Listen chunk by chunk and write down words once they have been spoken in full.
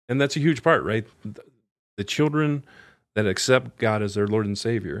And that's a huge part, right? The children that accept God as their Lord and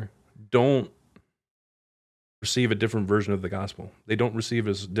Savior don't receive a different version of the gospel. They don't receive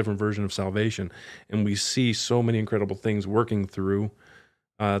a different version of salvation. And we see so many incredible things working through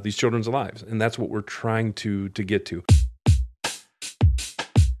these children's lives. And that's what we're trying to get to.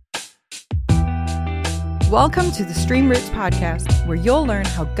 Welcome to the Stream Roots podcast, where you'll learn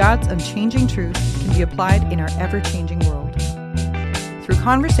how God's unchanging truth can be applied in our ever-changing world. Through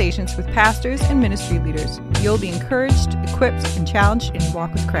conversations with pastors and ministry leaders, you'll be encouraged, equipped, and challenged in your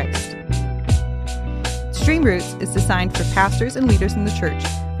walk with Christ. Stream Roots is designed for pastors and leaders in the church,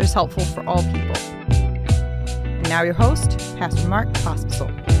 but is helpful for all people. And now your host, Pastor Mark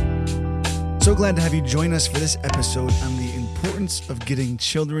Pospisil. So glad to have you join us for this episode on the importance of getting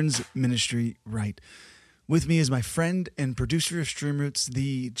children's ministry right. With me is my friend and producer of Stream Roots,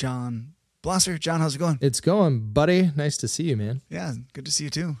 the John Blosser. John, how's it going? It's going, buddy. Nice to see you, man. Yeah, good to see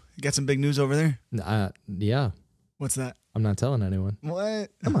you too. You got some big news over there? Yeah. What's that? I'm not telling anyone. What?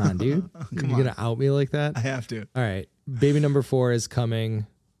 Come on, dude. You're going to out me like that? I have to. All right. Baby number 4 is coming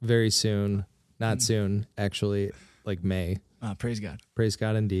very soon. Not soon, actually, like May. Praise God. Praise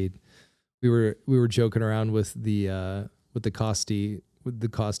God, indeed. We were joking around with the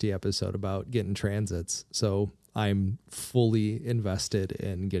Costy episode about getting transits. So I'm fully invested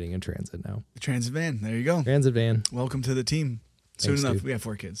in getting a transit now. The transit van. There you go. Transit van. Welcome to the team. Soon Thanks, enough, dude. we have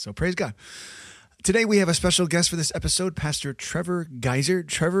 4 kids. So praise God. Today we have a special guest for this episode, Pastor Trevor Geiser.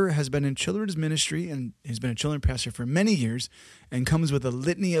 Trevor has been in children's ministry and has been a children's pastor for many years and comes with a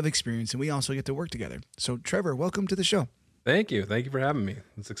litany of experience, and we also get to work together. So Trevor, welcome to the show. Thank you. Thank you for having me.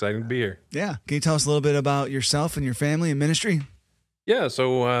 It's exciting to be here. Yeah. Can you tell us a little bit about yourself and your family and ministry? Yeah,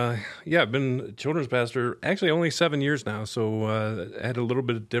 so I've been a children's pastor actually only 7 years now. So I had a little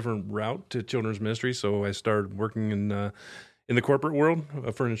bit of different route to children's ministry. So I started working in the corporate world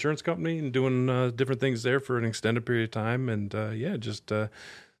for an insurance company and doing different things there for an extended period of time. And just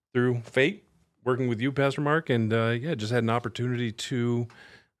through fate, working with you, Pastor Mark, and just had an opportunity to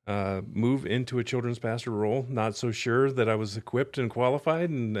move into a children's pastor role. Not so sure that I was equipped and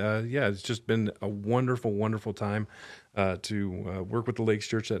qualified. And it's just been a wonderful, wonderful time to work with the Lakes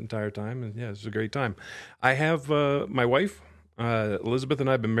Church that entire time. And it's a great time. I have my wife, Elizabeth, and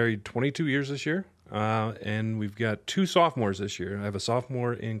I have been married 22 years this year. And we've got 2 sophomores this year. I have a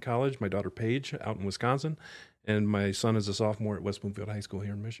sophomore in college, my daughter Paige, out in Wisconsin. And my son is a sophomore at West Bloomfield High School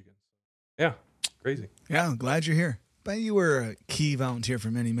here in Michigan. Yeah, crazy. Yeah, I'm glad you're here. But you were a key volunteer for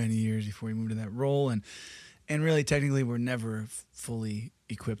many, many years before you moved in that role. And really, technically, we're never fully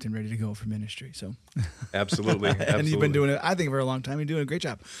equipped and ready to go for ministry. So Absolutely. And you've been doing it, I think, for a long time. You're doing a great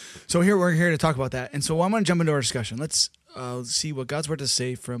job. So we're here to talk about that. And so I'm going to jump into our discussion. Let's see what God's word to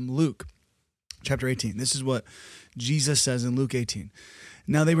say from Luke chapter 18. This is what Jesus says in Luke 18.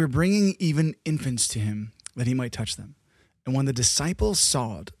 Now they were bringing even infants to him that he might touch them. And when the disciples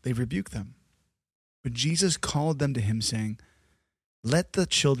saw it, they rebuked them. But Jesus called them to him, saying, "Let the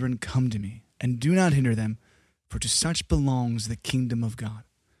children come to me, and do not hinder them, for to such belongs the kingdom of God.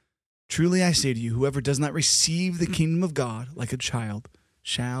 Truly I say to you, whoever does not receive the kingdom of God like a child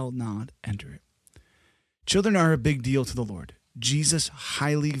shall not enter it." Children are a big deal to the Lord. Jesus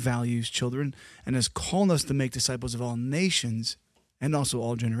highly values children and has called us to make disciples of all nations and also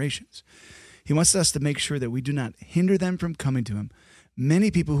all generations. He wants us to make sure that we do not hinder them from coming to him.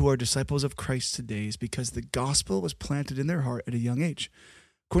 Many people who are disciples of Christ today is because the gospel was planted in their heart at a young age.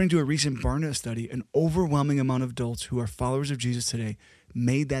 According to a recent Barna study, an overwhelming amount of adults who are followers of Jesus today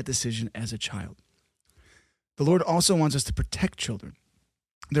made that decision as a child. The Lord also wants us to protect children.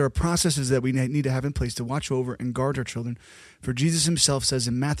 There are processes that we need to have in place to watch over and guard our children. For Jesus himself says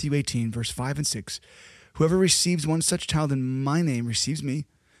in Matthew 18, verse 5 and 6, "Whoever receives one such child in my name receives me.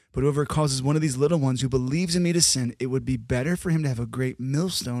 But whoever causes one of these little ones who believes in me to sin, it would be better for him to have a great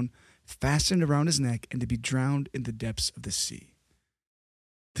millstone fastened around his neck and to be drowned in the depths of the sea."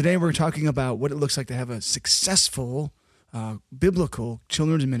 Today we're talking about what it looks like to have a successful biblical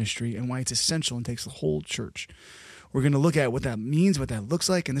children's ministry and why it's essential and takes the whole church. We're going to look at what that means, what that looks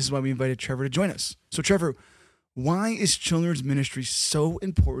like, and this is why we invited Trevor to join us. So Trevor, why is children's ministry so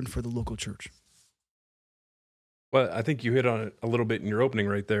important for the local church? Well, I think you hit on it a little bit in your opening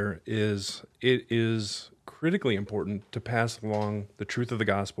right there. It is critically important to pass along the truth of the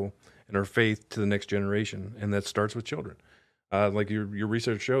gospel and our faith to the next generation, and that starts with children. Like your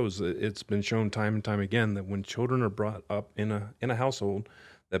research shows, it's been shown time and time again that when children are brought up in a household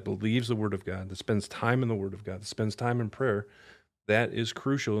that believes the Word of God, that spends time in the Word of God, that spends time in prayer, that is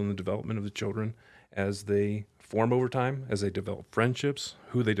crucial in the development of the children as they form over time, as they develop friendships,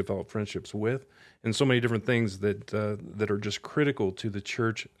 who they develop friendships with, and so many different things that are just critical to the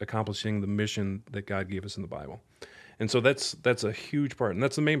church accomplishing the mission that God gave us in the Bible. And so that's a huge part, and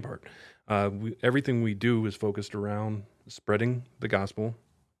that's the main part. Everything we do is focused around spreading the gospel,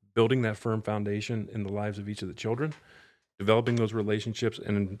 building that firm foundation in the lives of each of the children, developing those relationships,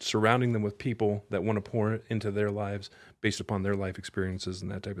 and surrounding them with people that want to pour into their lives based upon their life experiences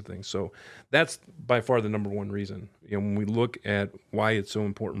and that type of thing. So that's by far the number one reason. When we look at why it's so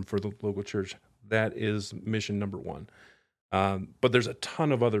important for the local church, that is mission number one. But there's a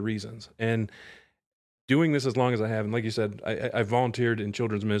ton of other reasons. And doing this as long as I have, and like you said, I volunteered in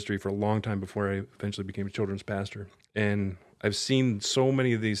children's ministry for a long time before I eventually became a children's pastor. And I've seen so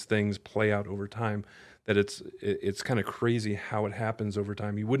many of these things play out over time that it's kind of crazy how it happens over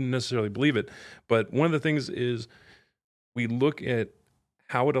time. You wouldn't necessarily believe it. But one of the things is we look at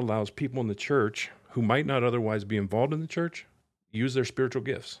how it allows people in the church who might not otherwise be involved in the church use their spiritual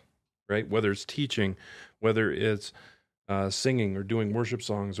gifts, right? Whether it's teaching, whether it's singing or doing worship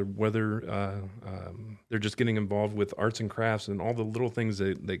songs, or whether they're just getting involved with arts and crafts and all the little things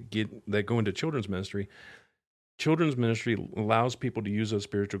that go into children's ministry. Children's ministry allows people to use those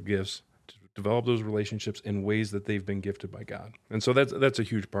spiritual gifts to develop those relationships in ways that they've been gifted by God. And so that's a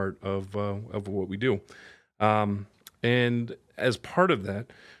huge part of what we do. And as part of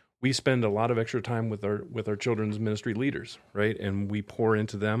that, we spend a lot of extra time with our children's ministry leaders, right? And we pour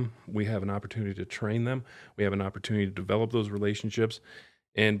into them. We have an opportunity to train them. We have an opportunity to develop those relationships.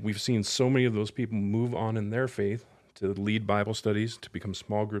 And we've seen so many of those people move on in their faith to lead Bible studies, to become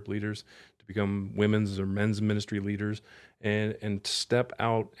small group leaders, to become women's or men's ministry leaders, and step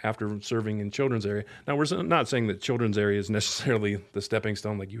out after serving in children's area. Now, we're not saying that children's area is necessarily the stepping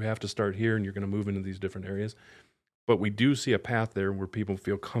stone, like you have to start here and you're going to move into these different areas. But we do see a path there where people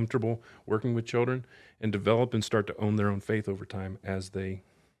feel comfortable working with children and develop and start to own their own faith over time as they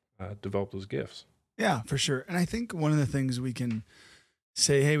develop those gifts. Yeah, for sure. And I think one of the things we can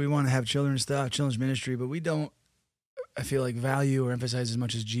say, hey, we want to have children's stuff, children's ministry, but we don't, I feel like, value or emphasize as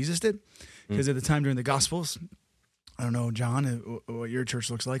much as Jesus did. Because at the time during the Gospels, I don't know, John, what your church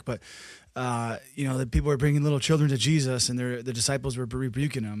looks like, but the people were bringing little children to Jesus, and the disciples were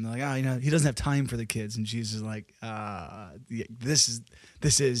rebuking him. They're like, he doesn't have time for the kids. And Jesus is like, this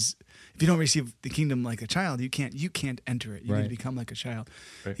is if you don't receive the kingdom like a child, you can't enter it. You need to become like a child.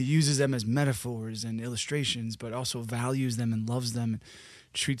 Right. He uses them as metaphors and illustrations, but also values them and loves them and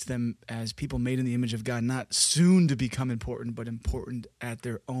treats them as people made in the image of God, not soon to become important, but important at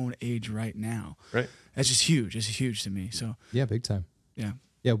their own age right now. Right. That's just huge. It's huge to me. So yeah, big time. Yeah.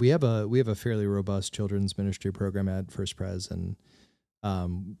 Yeah, we have a fairly robust children's ministry program at First Pres, and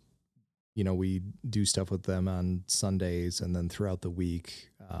we do stuff with them on Sundays, and then throughout the week,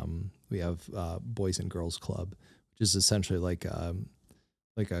 we have Boys and Girls Club, which is essentially like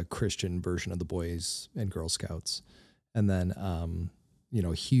a Christian version of the Boys and Girl Scouts, and then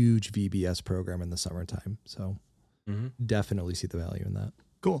huge VBS program in the summertime. So definitely see the value in that.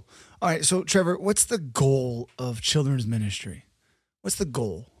 Cool. All right. So Trevor, what's the goal of children's ministry? What's the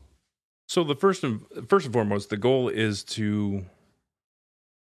goal? So the first and foremost, the goal is to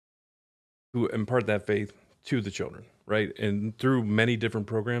impart that faith to the children, right? And through many different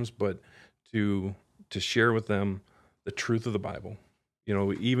programs, but to share with them the truth of the Bible,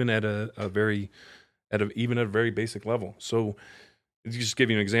 even at a very basic level. So just give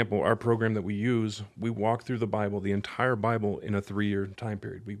you an example, our program that we use, we walk through the Bible, the entire Bible, in a 3-year time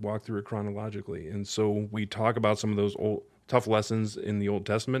period. We walk through it chronologically. And so we talk about some of those old tough lessons in the Old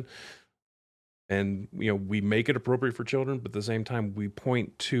Testament, and we make it appropriate for children, but at the same time we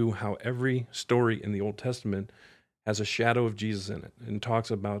point to how every story in the Old Testament has a shadow of Jesus in it and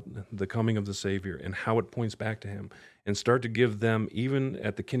talks about the coming of the Savior and how it points back to him, and start to give them, even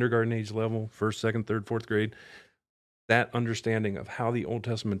at the kindergarten age level, 1st, 2nd, 3rd, 4th grade, that understanding of how the Old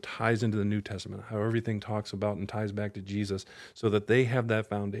Testament ties into the New Testament, how everything talks about and ties back to Jesus, so that they have that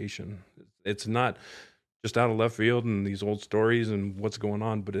foundation. It's not just out of left field and these old stories and what's going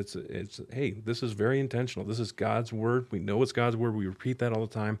on, but it's hey, this is very intentional. This is God's word. We know it's God's word. We repeat that all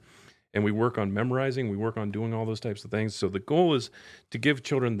the time, and we work on memorizing. We work on doing all those types of things. So the goal is to give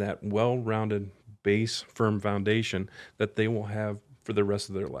children that well-rounded base, firm foundation that they will have for the rest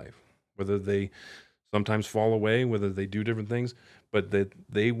of their life, whether they sometimes fall away, whether they do different things, but that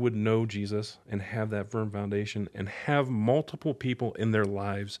they would know Jesus and have that firm foundation and have multiple people in their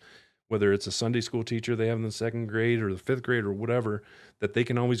lives, whether it's a Sunday school teacher they have in the 2nd grade or the 5th grade or whatever, that they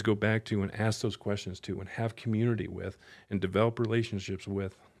can always go back to and ask those questions to and have community with and develop relationships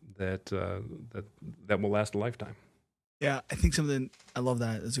with that will last a lifetime. Yeah, I think I love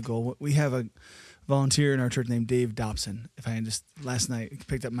that as a goal. We have a volunteer in our church named Dave Dobson. Last night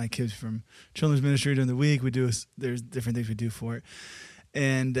picked up my kids from children's ministry during the week. There's different things we do for it.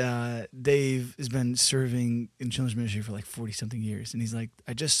 And Dave has been serving in children's ministry for like 40 something years. And he's like,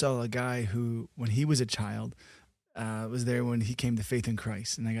 I just saw a guy who, when he was a child, was there when he came to faith in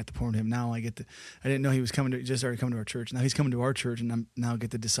Christ, and I got to pour into him. Now I didn't know he was just started coming to our church. Now he's coming to our church, and I'm now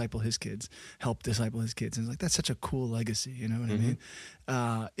get to disciple his kids, help disciple his kids. And it's like, that's such a cool legacy. You know what I mean?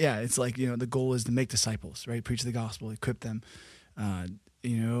 It's like, the goal is to make disciples, right? Preach the gospel, equip them, and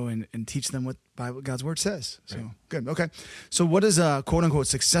teach them what God's word says. So Good. Okay. So what does a quote unquote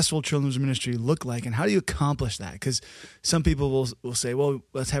successful children's ministry look like, and how do you accomplish that? Because some people will say, well,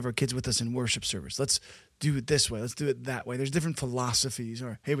 let's have our kids with us in worship service. Let's do it this way. Let's do it that way. There's different philosophies,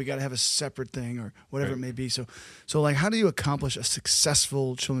 or, hey, we got to have a separate thing, or whatever it may be. So like, how do you accomplish a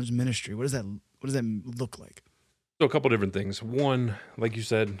successful children's ministry? What does that look like? So a couple different things. One, like you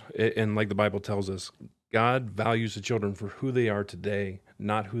said, and like the Bible tells us, God values the children for who they are today,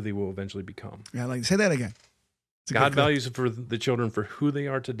 not who they will eventually become. Yeah, say that again. God values for the children for who they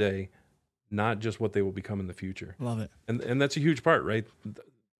are today, not just what they will become in the future. Love it. And that's a huge part, right?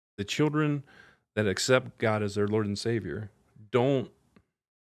 The children that accept God as their Lord and Savior don't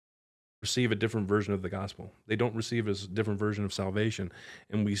receive a different version of the gospel. They don't receive a different version of salvation.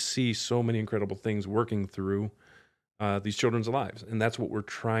 And we see so many incredible things working through these children's lives. And that's what we're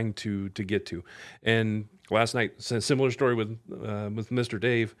trying to get to. And last night, a similar story with Mr.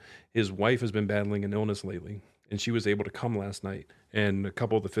 Dave. His wife has been battling an illness lately, and she was able to come last night. And a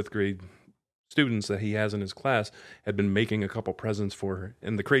couple of the fifth grade students that he has in his class had been making a couple presents for her.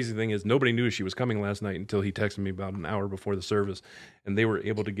 And the crazy thing is, nobody knew she was coming last night until he texted me about an hour before the service, and they were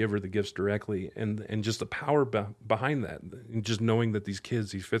able to give her the gifts directly. And just the power behind that, and just knowing that these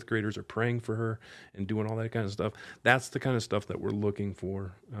kids, these fifth graders, are praying for her and doing all that kind of stuff. That's the kind of stuff that we're looking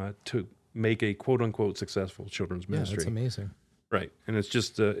for to make a quote unquote successful children's ministry. Yeah, that's amazing. Right. And it's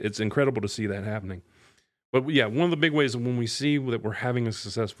just, it's incredible to see that happening. But yeah, one of the big ways when we see that we're having a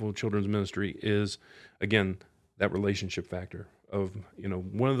successful children's ministry is, again, that relationship factor of,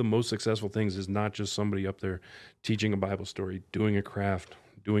 one of the most successful things is not just somebody up there teaching a Bible story, doing a craft,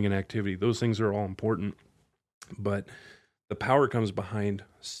 doing an activity. Those things are all important. But the power comes behind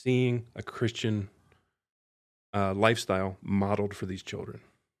seeing a Christian lifestyle modeled for these children,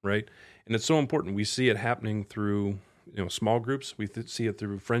 right? And it's so important. We see it happening through, small groups. We see it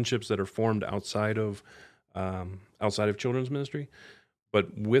through friendships that are formed outside of children's ministry,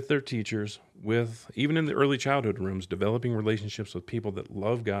 but with their teachers, even in the early childhood rooms, developing relationships with people that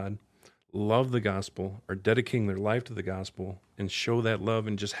love God, love the gospel, are dedicating their life to the gospel, and show that love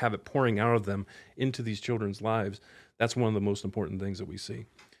and just have it pouring out of them into these children's lives. That's one of the most important things that we see.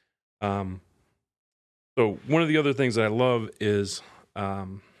 So one of the other things that I love is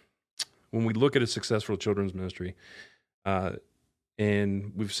when we look at a successful children's ministry,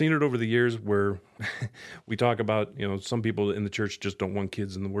 and we've seen it over the years where we talk about, some people in the church just don't want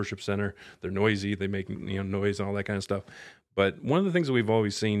kids in the worship center. They're noisy. They make, noise and all that kind of stuff. But one of the things that we've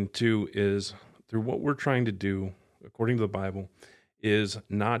always seen too is through what we're trying to do, according to the Bible, is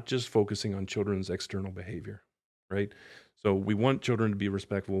not just focusing on children's external behavior, right? So we want children to be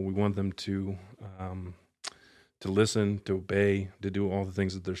respectful. We want them to listen, to obey, to do all the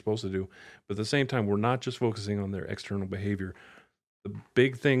things that they're supposed to do. But at the same time, we're not just focusing on their external behavior. The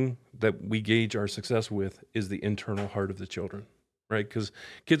big thing that we gauge our success with is the internal heart of the children, right? Because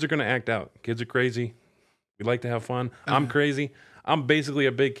kids are going to act out. Kids are crazy. We like to have fun. I'm crazy. I'm basically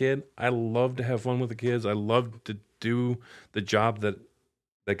a big kid. I love to have fun with the kids. I love to do the job that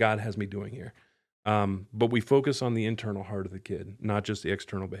God has me doing here. But we focus on the internal heart of the kid, not just the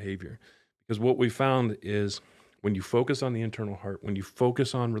external behavior. Because what we found is when you focus on the internal heart, when you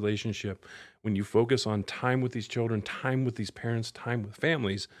focus on relationship, when you focus on time with these children, time with these parents, time with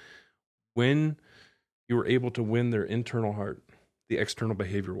families, when you are able to win their internal heart, the external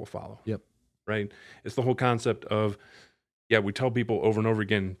behavior will follow. Yep. Right? It's the whole concept of, we tell people over and over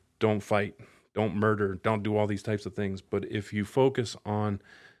again, don't fight, don't murder, don't do all these types of things. But if you focus on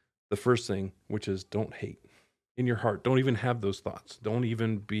the first thing, which is don't hate, in your heart, don't even have those thoughts. Don't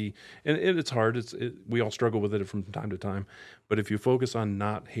even be, and it's hard. We all struggle with it from time to time. But if you focus on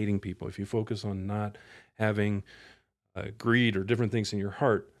not hating people, if you focus on not having greed or different things in your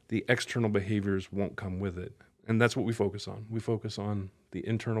heart, the external behaviors won't come with it. And that's what we focus on. We focus on the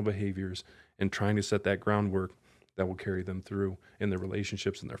internal behaviors and trying to set that groundwork that will carry them through in their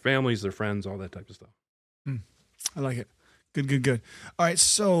relationships and their families, their friends, all that type of stuff. I like it. Good. All right.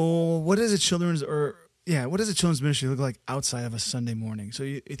 So what does a children's ministry look like outside of a Sunday morning? So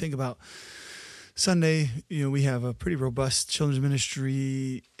you think about Sunday, we have a pretty robust children's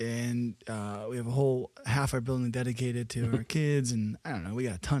ministry, and we have a whole half our building dedicated to our kids. And I don't know, we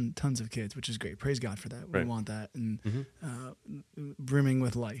got tons of kids, which is great. Praise God for that. Right. We want that, and brimming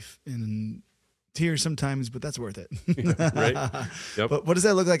with life and tears sometimes, but that's worth it. Right. Yep. But what does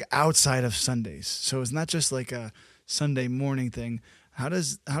that look like outside of Sundays? So it's not just like a Sunday morning thing. How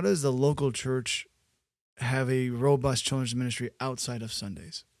does the local church have a robust children's ministry outside of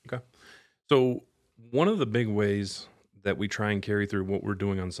Sundays? Okay. So one of the big ways that we try and carry through what we're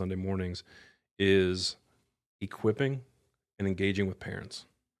doing on Sunday mornings is equipping and engaging with parents.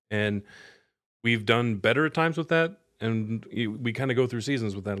 And we've done better at times with that. And we kind of go through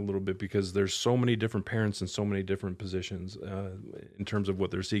seasons with that a little bit because there's so many different parents in so many different positions in terms of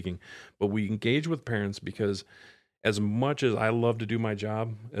what they're seeking. But we engage with parents because as much as I love to do my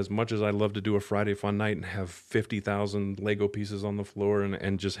job, as much as I love to do a Friday fun night and have 50,000 Lego pieces on the floor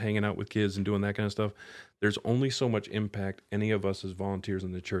and just hanging out with kids and doing that kind of stuff, there's only so much impact any of us as volunteers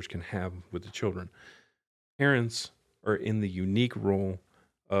in the church can have with the children. Parents are in the unique role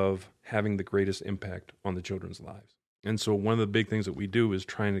of having the greatest impact on the children's lives. And so one of the big things that we do is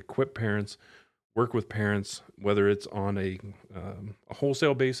try and equip parents, work with parents, whether it's on a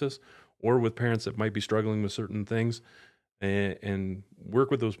wholesale basis or with parents that might be struggling with certain things, and work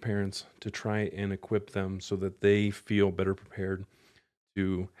with those parents to try and equip them so that they feel better prepared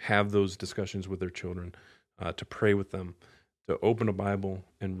to have those discussions with their children, to pray with them, to open a Bible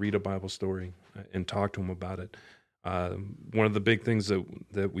and read a Bible story and talk to them about it. One of the big things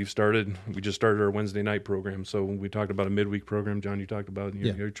that we just started our Wednesday night program. So we talked about a midweek program. John, you talked about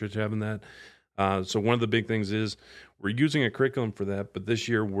your church having that. So one of the big things is we're using a curriculum for that, but this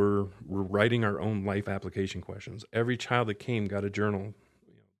year we're writing our own life application questions. Every child that came got a journal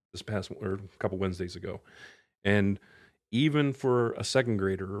this past or a couple Wednesdays ago. And even for a second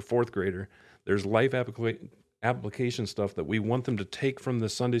grader or fourth grader, there's life application stuff that we want them to take from the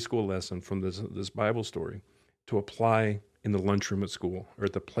Sunday school lesson, from this Bible story, to apply in the lunchroom at school or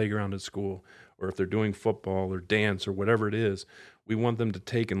at the playground at school, or if they're doing football or dance or whatever it is, we want them to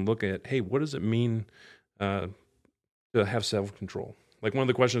take and look at, hey, what does it mean to have self-control? Like one of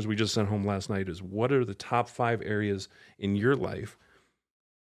the questions we just sent home last night is, what are the top 5 areas in your life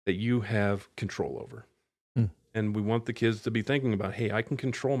that you have control over? And we want the kids to be thinking about, hey, I can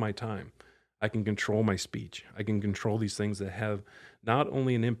control my time. I can control my speech. I can control these things that have not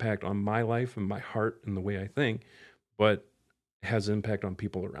only an impact on my life and my heart and the way I think, but has impact on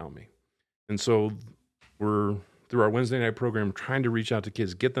people around me. And so we're, through our Wednesday night program, trying to reach out to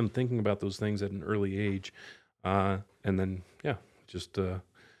kids, get them thinking about those things at an early age. And then, just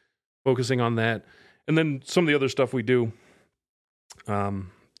focusing on that. And then some of the other stuff we do,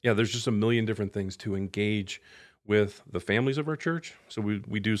 there's just a million different things to engage with the families of our church. So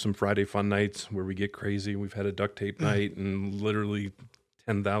we do some Friday fun nights where we get crazy. We've had a duct tape night and literally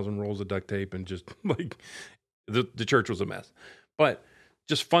 10,000 rolls of duct tape, and just like the church was a mess. But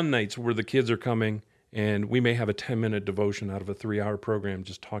just fun nights where the kids are coming, and we may have a 10-minute devotion out of a 3-hour program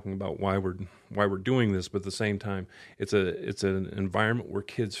just talking about why we're doing this. But at the same time, it's an environment where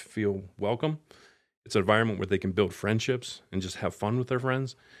kids feel welcome. It's an environment where they can build friendships and just have fun with their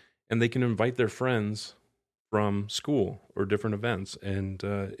friends, and they can invite their friends from school or different events. And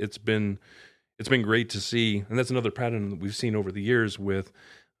it's been great to see. And that's another pattern that we've seen over the years with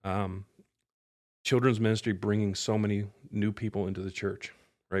children's ministry bringing so many new people into the church,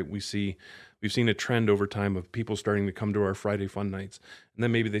 right? We've seen a trend over time of people starting to come to our Friday fun nights, and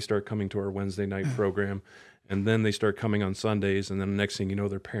then maybe they start coming to our Wednesday night program, and then they start coming on Sundays, and then the next thing you know,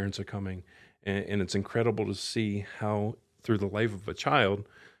 their parents are coming. And it's incredible to see how through the life of a child,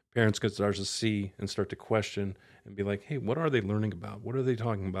 parents can start to see and start to question and be like, hey, what are they learning about? What are they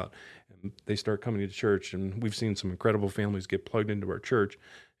talking about? And they start coming to church, and we've seen some incredible families get plugged into our church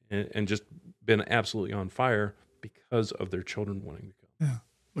and just been absolutely on fire because of their children wanting to come. Yeah,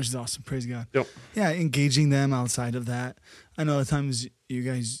 which is awesome. Praise God. Yep. Yeah, engaging them outside of that. I know at times you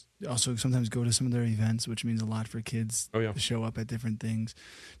guys also sometimes go to some of their events, which means a lot for kids to show up at different things.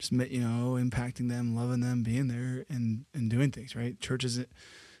 Just, impacting them, loving them, being there and doing things, right? Church isn't,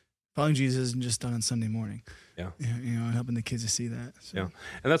 following Jesus isn't just done on Sunday morning. Yeah. And helping the kids to see that. So. Yeah.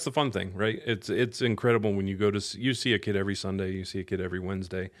 And that's the fun thing, right? It's incredible when you you see a kid every Sunday, you see a kid every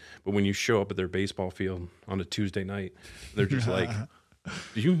Wednesday, but when you show up at their baseball field on a Tuesday night, they're just like,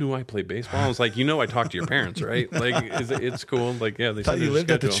 you knew I played baseball? I was like, I talked to your parents, right? Like, it's cool. Like, yeah, they I thought you lived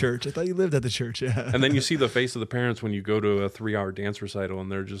at the church. I thought you lived at the church, yeah. And then you see the face of the parents when you go to a 3-hour dance recital,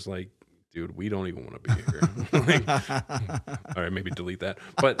 and they're just like dude, we don't even want to be here. Like, all right, maybe delete that.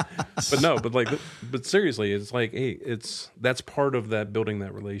 But seriously, it's like, hey, that's part of that, building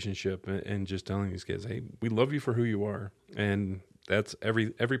that relationship and just telling these kids, hey, we love you for who you are, and that's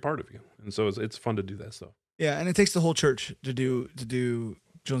every part of you. And so it's fun to do that stuff. Yeah, and it takes the whole church to do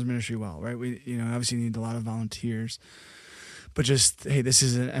children's ministry well, right? We obviously need a lot of volunteers, but just, hey, this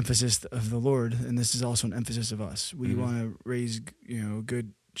is an emphasis of the Lord, and this is also an emphasis of us. We want to raise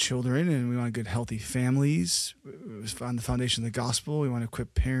good children, and we want good healthy families on the foundation of the gospel. We want to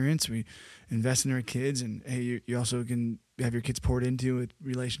equip parents. We invest in our kids, and hey, you also can have your kids poured into with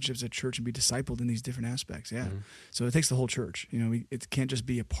relationships at church and be discipled in these different aspects. Yeah. So it takes the whole church. It can't just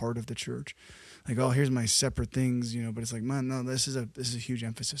be a part of the church. Like, oh, here's my separate things, but it's like, man, no, this is a huge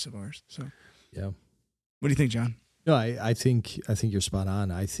emphasis of ours. So yeah. What do you think, John? No, I think you're spot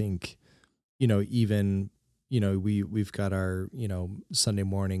on. I think, even, we've got our, Sunday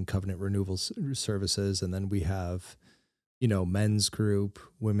morning covenant renewal services, and then we have, men's group,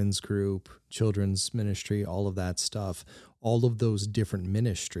 women's group, children's ministry, all of that stuff. All of those different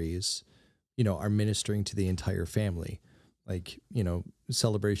ministries, are ministering to the entire family. Like,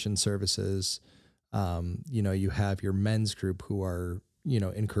 celebration services, you have your men's group who are,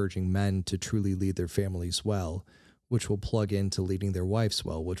 encouraging men to truly lead their families well, which will plug into leading their wives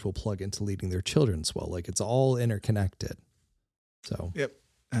well, which will plug into leading their children's well. Like, it's all interconnected. So, yep.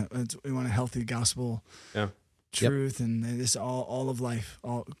 We want a healthy gospel truth, and this all of life,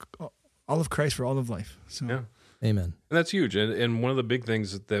 all of Christ for all of life. So, yeah. Amen. And that's huge. And one of the big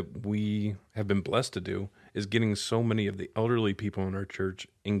things that we have been blessed to do is getting so many of the elderly people in our church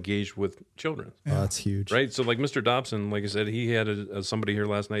engaged with children. Yeah. Oh, that's huge. Right? So like Mr. Dobson, like I said, he had somebody here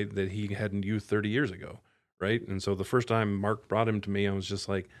last night that he had in youth 30 years ago. Right? And so the first time Mark brought him to me, I was just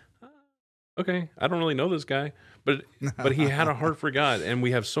like, okay, I don't really know this guy, but he had a heart for God. And we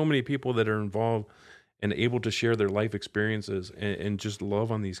have so many people that are involved and able to share their life experiences and just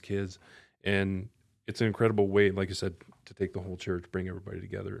love on these kids. And it's an incredible way, like I said, to take the whole church, bring everybody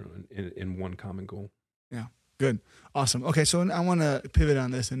together in one common goal. Yeah, good. Awesome. Okay, so I want to pivot on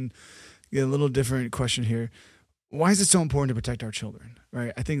this and get a little different question here. Why is it so important to protect our children,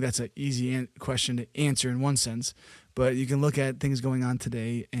 right? I think that's an easy question to answer in one sense, but you can look at things going on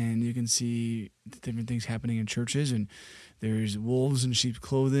today and you can see different things happening in churches, and there's wolves in sheep's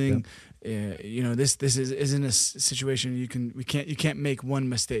clothing. Yep. This isn't a situation you can't make one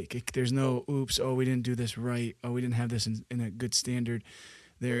mistake. There's no oops, oh, we didn't do this right, oh, we didn't have this in a good standard.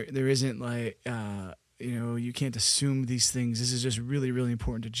 There isn't like you can't assume these things. This is just really, really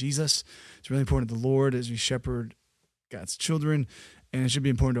important to Jesus. It's really important to the Lord as we shepherd God's children, and it should be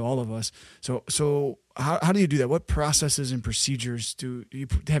important to all of us. So how do you do that? What processes and procedures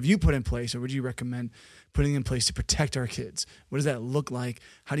have you put in place, or would you recommend putting in place to protect our kids? What does that look like?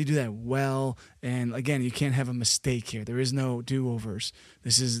 How do you do that well? And again, you can't have a mistake here. There is no do-overs.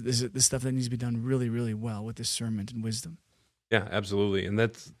 This is stuff that needs to be done really, really well with discernment and wisdom. Yeah, absolutely. And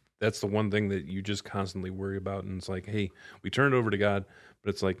that's the one thing that you just constantly worry about. And it's like, hey, we turn it over to God,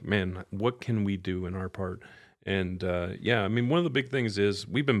 but it's like, man, what can we do in our part? And one of the big things is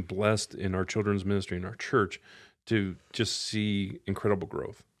we've been blessed in our children's ministry in our church to just see incredible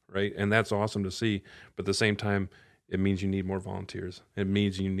growth, right? And that's awesome to see. But at the same time, it means you need more volunteers. It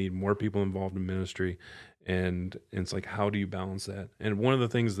means you need more people involved in ministry. And it's like, how do you balance that? And one of the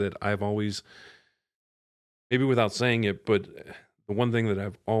things that I've always, maybe without saying it, but the one thing that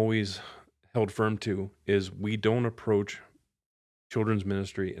I've always held firm to is we don't approach children's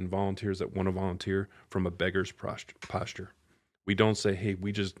ministry and volunteers that want to volunteer from a beggar's posture. We don't say, hey,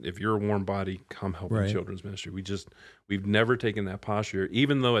 if you're a warm body, come help in children's ministry. We've never taken that posture,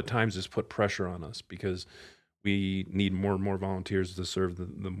 even though at times it's put pressure on us because we need more and more volunteers to serve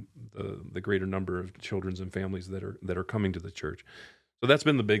the greater number of children's and families that are coming to the church. So that's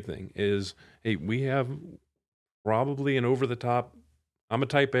been the big thing is, hey, we have probably an over-the-top, I'm a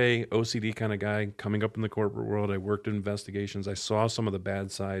type A, OCD kind of guy coming up in the corporate world. I worked in investigations. I saw some of the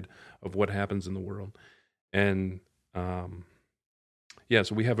bad side of what happens in the world. And so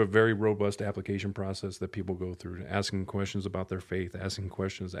we have a very robust application process that people go through, asking questions about their faith,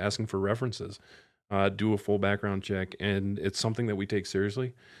 asking for references, do a full background check. And it's something that we take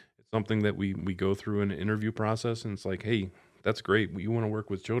seriously. It's something that we go through an interview process. And it's like, hey, that's great. You want to work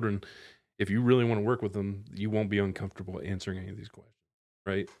with children. If you really want to work with them, you won't be uncomfortable answering any of these questions.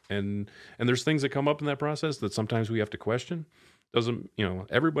 Right. And there's things that come up in that process that sometimes we have to question.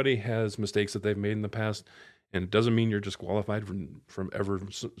 Everybody has mistakes that they've made in the past, and it doesn't mean you're disqualified from ever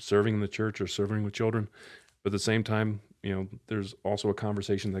serving in the church or serving with children. But at the same time, there's also a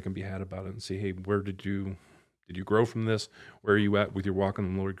conversation that can be had about it and see, hey, where did you Did you grow from this? Where are you at with your walk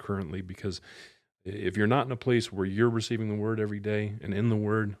in the Lord currently? Because if you're not in a place where you're receiving the word every day and in the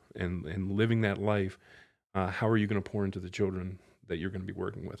word and living that life, how are you going to pour into the children that you're going to be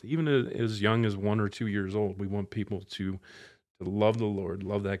working with? Even as young as 1 or 2 years old, we want people to love the Lord,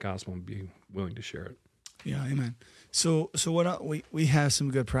 love that gospel, and be willing to share it. Yeah, amen. So what we have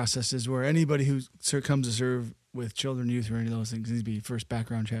some good processes where anybody who comes to serve with children, youth, or any of those things needs to be first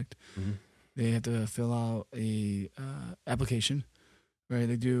background checked. Mm-hmm. They have to fill out a application, right?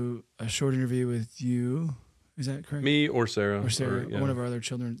 They do a short interview with you. Is that correct? Me or Sarah. Or Sarah, one of our other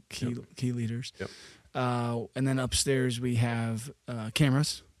children, key leaders. Yep. And then upstairs we have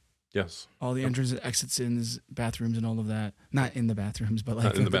cameras. Yes. All the entrances, exits, ins, bathrooms, and all of that. Not in the bathrooms, but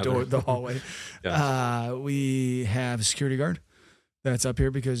like the door, the hallway. Yes. We have a security guard that's up here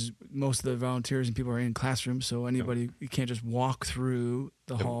because most of the volunteers and people are in classrooms. So anybody, you can't just walk through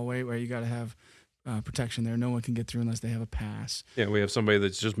the hallway where you got to have protection there. No one can get through unless they have a pass. Yeah, we have somebody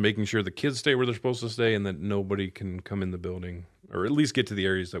that's just making sure the kids stay where they're supposed to stay and that nobody can come in the building or at least get to the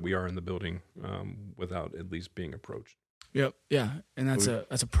areas that we are in the building without at least being approached. Yep. Yeah. And that's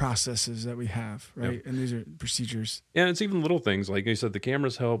a processes that we have, right? Yep. And these are procedures. Yeah. It's even little things. Like I said, the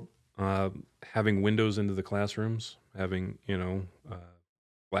cameras help having windows into the classrooms, having,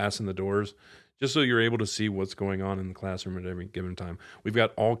 glass in the doors, just so you're able to see what's going on in the classroom at every given time. We've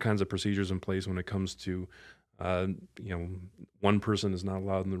got all kinds of procedures in place when it comes to, one person is not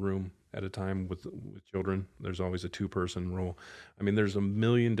allowed in the room at a time with children. There's always a 2-person rule. I mean, there's a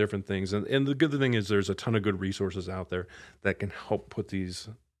million different things. And the good thing is there's a ton of good resources out there that can help put these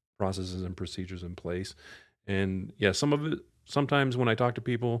processes and procedures in place. And yeah, some of it, sometimes when I talk to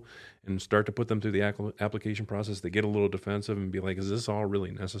people and start to put them through the application process, they get a little defensive and be like, is this all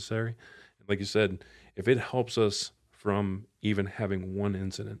really necessary? Like you said, if it helps us from even having one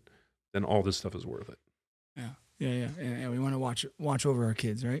incident, then all this stuff is worth it. Yeah. And we want to watch over our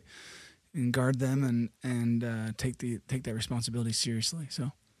kids, right? And guard them and take that responsibility seriously.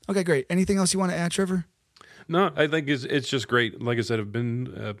 So, okay, great. Anything else you want to add, Trevor? No, I think it's just great. Like I said, I've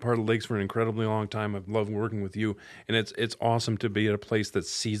been part of Lakes for an incredibly long time. I've loved working with you, and it's awesome to be at a place that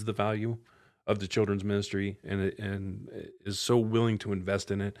sees the value of the children's ministry and is so willing to invest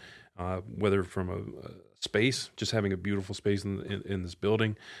in it, whether from a space, just having a beautiful space in this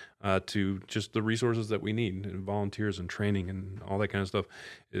building, to just the resources that we need and volunteers and training and all that kind of stuff.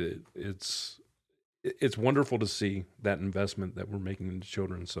 It's wonderful to see that investment that we're making into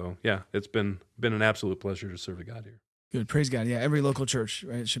children. So yeah, it's been an absolute pleasure to serve a God here. Good. Praise God. Yeah. Every local church,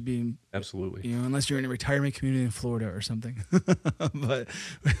 right? It should be. Absolutely. Unless you're in a retirement community in Florida or something. but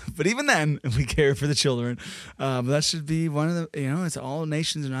even then, we care for the children. But that should be one of the, it's all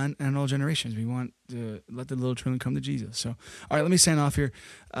nations and all generations. We want to let the little children come to Jesus. So, all right, let me sign off here.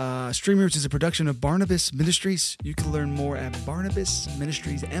 Stream Roots is a production of Barnabas Ministries. You can learn more at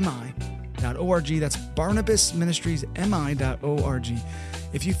barnabasministriesmi.org. That's barnabasministriesmi.org.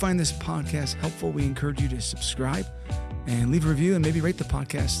 If you find this podcast helpful, we encourage you to subscribe and leave a review and maybe rate the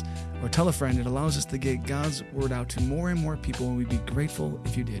podcast or tell a friend. It allows us to get God's word out to more and more people, and we'd be grateful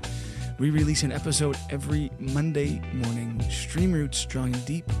if you did. We release an episode every Monday morning. Stream Roots, drawing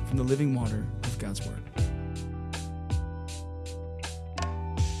deep from the living water of God's word.